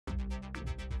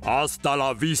Hasta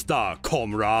la vista,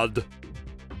 comrade.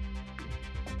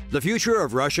 The future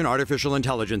of Russian artificial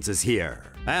intelligence is here,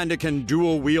 and it can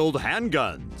dual-wield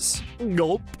handguns.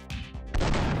 Gulp.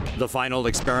 The final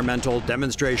experimental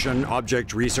demonstration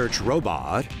object research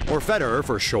robot, or FEDOR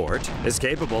for short, is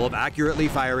capable of accurately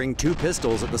firing 2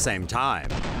 pistols at the same time.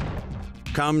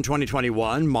 Come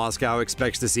 2021, Moscow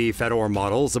expects to see FEDOR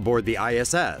models aboard the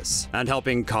ISS and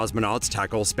helping cosmonauts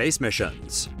tackle space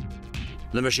missions.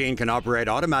 The machine can operate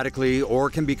automatically or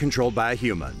can be controlled by a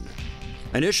human.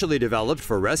 Initially developed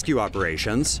for rescue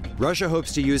operations, Russia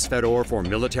hopes to use FEDOR for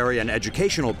military and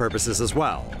educational purposes as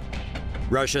well.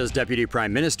 Russia's deputy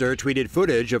prime minister tweeted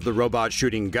footage of the robot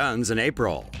shooting guns in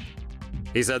April.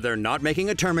 He said they're not making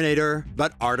a Terminator,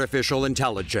 but artificial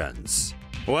intelligence.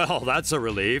 Well, that's a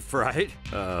relief, right?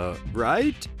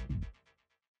 Right?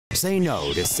 Say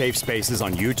no to safe spaces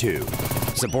on YouTube.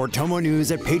 Support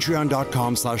TomoNews at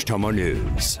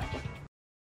patreon.com/TomoNews.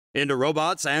 Into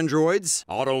robots, androids,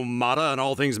 automata, and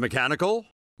all things mechanical?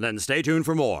 Then stay tuned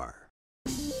for more.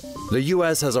 The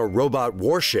US has a robot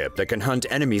warship that can hunt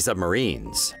enemy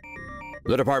submarines.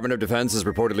 The Department of Defense is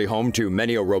reportedly home to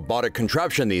many a robotic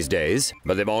contraption these days,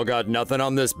 but they've all got nothing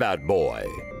on this bad boy.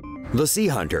 The Sea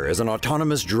Hunter is an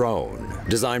autonomous drone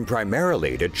designed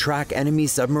primarily to track enemy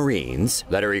submarines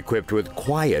that are equipped with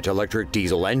quiet electric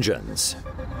diesel engines.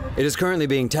 It is currently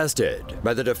being tested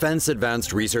by the Defense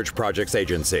Advanced Research Projects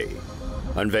Agency.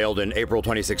 Unveiled in April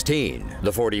 2016,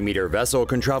 the 40-meter vessel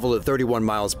can travel at 31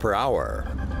 miles per hour.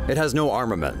 It has no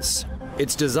armaments.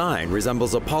 Its design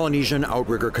resembles a Polynesian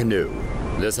outrigger canoe.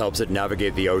 This helps it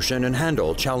navigate the ocean and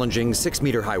handle challenging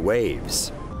 6-meter-high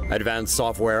waves. Advanced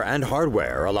software and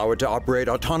hardware allow it to operate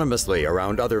autonomously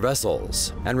around other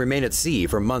vessels and remain at sea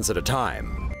for months at a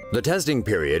time. The testing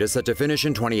period is set to finish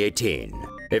in 2018.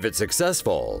 If it's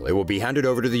successful, it will be handed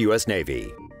over to the US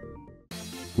Navy.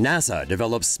 NASA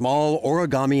develops small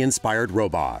origami-inspired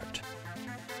robot.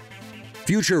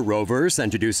 Future rovers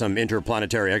sent to do some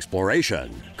interplanetary exploration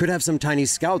could have some tiny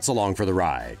scouts along for the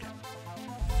ride.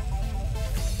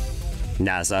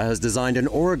 NASA has designed an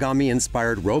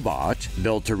origami-inspired robot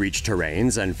built to reach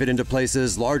terrains and fit into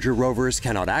places larger rovers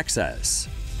cannot access.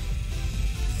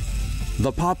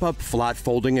 The pop-up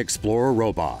flat-folding Explorer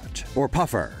robot, or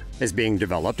Puffer, is being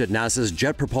developed at NASA's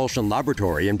Jet Propulsion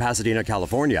Laboratory in Pasadena,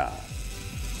 California.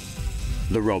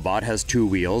 The robot has 2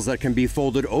 wheels that can be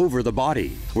folded over the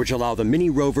body, which allow the mini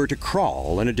rover to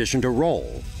crawl in addition to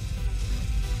roll.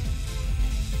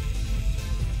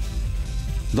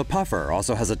 The Puffer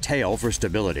also has a tail for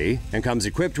stability and comes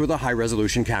equipped with a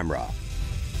high-resolution camera.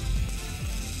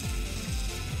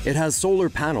 It has solar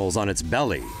panels on its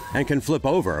belly and can flip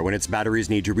over when its batteries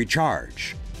need to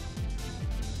recharge.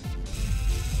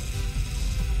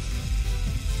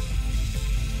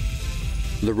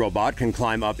 The robot can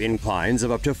climb up inclines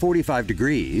of up to 45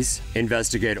 degrees,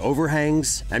 investigate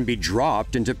overhangs, and be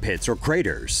dropped into pits or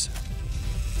craters.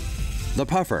 The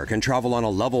Puffer can travel on a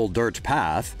level dirt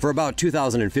path for about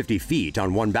 2,050 feet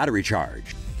on 1 battery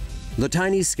charge. The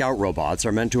tiny scout robots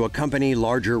are meant to accompany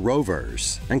larger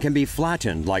rovers and can be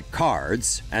flattened like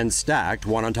cards and stacked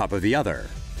one on top of the other.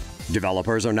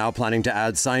 Developers are now planning to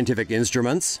add scientific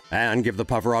instruments and give the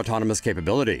Puffer autonomous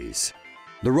capabilities.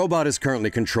 The robot is currently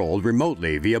controlled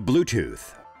remotely via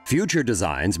Bluetooth. Future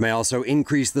designs may also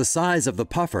increase the size of the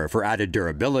Puffer for added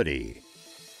durability.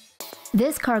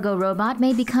 This cargo robot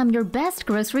may become your best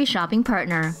grocery shopping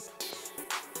partner.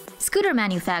 Scooter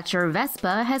manufacturer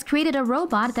Vespa has created a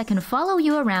robot that can follow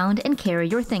you around and carry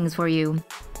your things for you.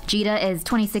 Jita is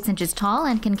 26 inches tall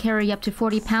and can carry up to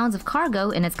 40 pounds of cargo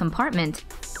in its compartment.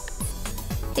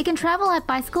 It can travel at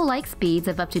bicycle-like speeds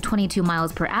of up to 22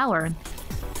 miles per hour.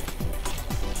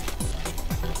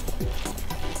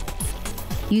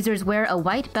 Users wear a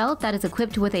white belt that is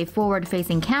equipped with a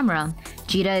forward-facing camera.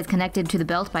 Jita is connected to the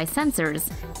belt by sensors.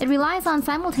 It relies on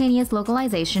simultaneous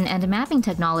localization and mapping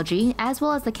technology, as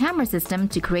well as the camera system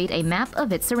to create a map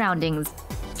of its surroundings.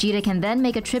 Jita can then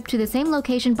make a trip to the same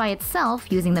location by itself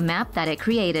using the map that it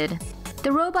created.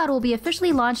 The robot will be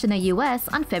officially launched in the US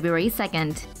on February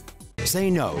 2nd. Say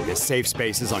no to safe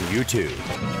spaces on YouTube.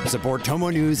 Support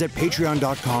TomoNews at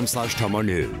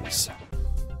patreon.com/TomoNews.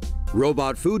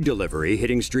 Robot food delivery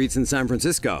hitting streets in San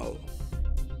Francisco.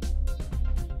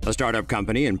 A startup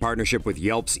company in partnership with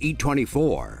Yelp's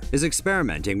Eat24 is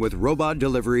experimenting with robot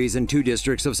deliveries in 2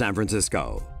 districts of San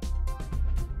Francisco.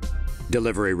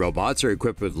 Delivery robots are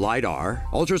equipped with LiDAR,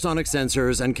 ultrasonic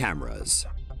sensors, and cameras.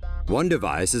 One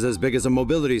device is as big as a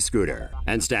mobility scooter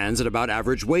and stands at about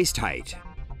average waist height.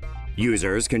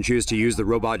 Users can choose to use the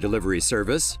robot delivery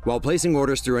service while placing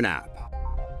orders through an app.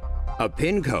 A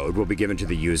PIN code will be given to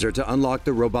the user to unlock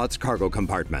the robot's cargo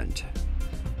compartment.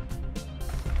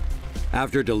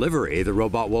 After delivery, the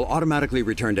robot will automatically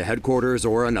return to headquarters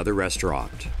or another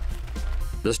restaurant.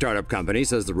 The startup company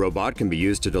says the robot can be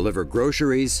used to deliver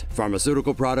groceries,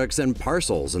 pharmaceutical products, and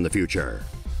parcels in the future.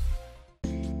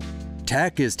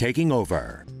 Tech is taking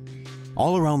over.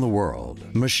 All around the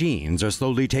world, machines are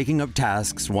slowly taking up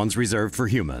tasks once reserved for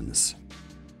humans.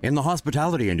 In the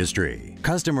hospitality industry,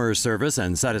 customer service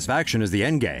and satisfaction is the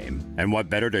endgame, and what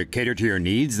better to cater to your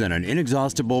needs than an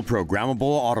inexhaustible programmable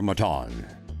automaton?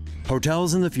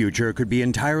 Hotels in the future could be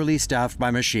entirely staffed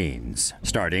by machines,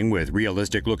 starting with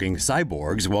realistic-looking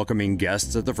cyborgs welcoming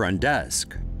guests at the front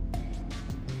desk.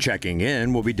 Checking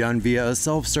in will be done via a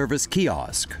self-service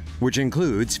kiosk, which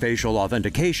includes facial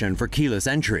authentication for keyless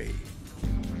entry.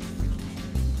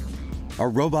 A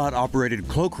robot-operated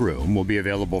cloakroom will be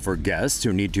available for guests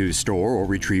who need to store or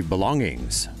retrieve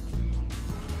belongings.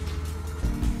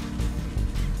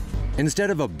 Instead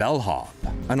of a bellhop,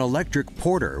 an electric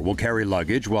porter will carry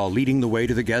luggage while leading the way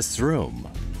to the guest's room.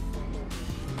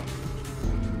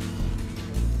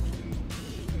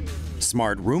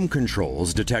 Smart room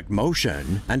controls detect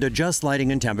motion and adjust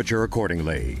lighting and temperature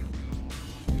accordingly.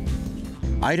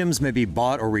 Items may be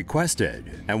bought or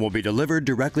requested and will be delivered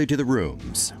directly to the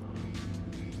rooms.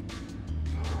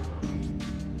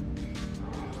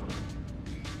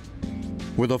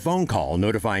 With a phone call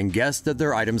notifying guests that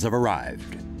their items have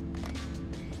arrived.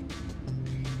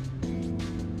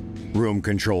 Room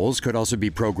controls could also be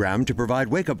programmed to provide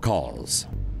wake-up calls.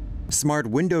 Smart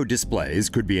window displays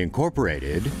could be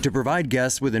incorporated to provide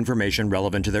guests with information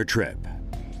relevant to their trip.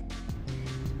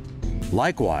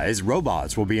 Likewise,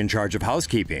 robots will be in charge of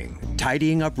housekeeping,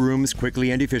 tidying up rooms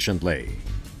quickly and efficiently.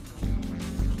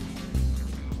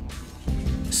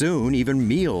 Soon, even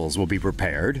meals will be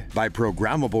prepared by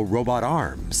programmable robot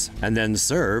arms and then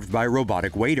served by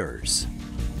robotic waiters.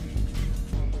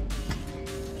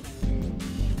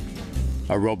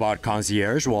 A robot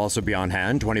concierge will also be on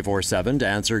hand 24/7 to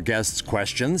answer guests'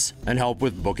 questions and help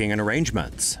with booking and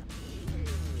arrangements.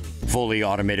 Fully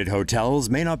automated hotels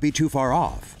may not be too far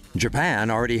off. Japan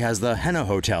already has the Hena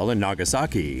Hotel in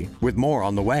Nagasaki, with more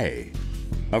on the way.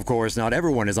 Of course, not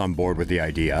everyone is on board with the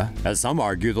idea, as some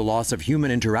argue the loss of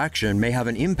human interaction may have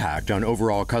an impact on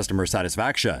overall customer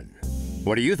satisfaction.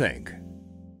 What do you think?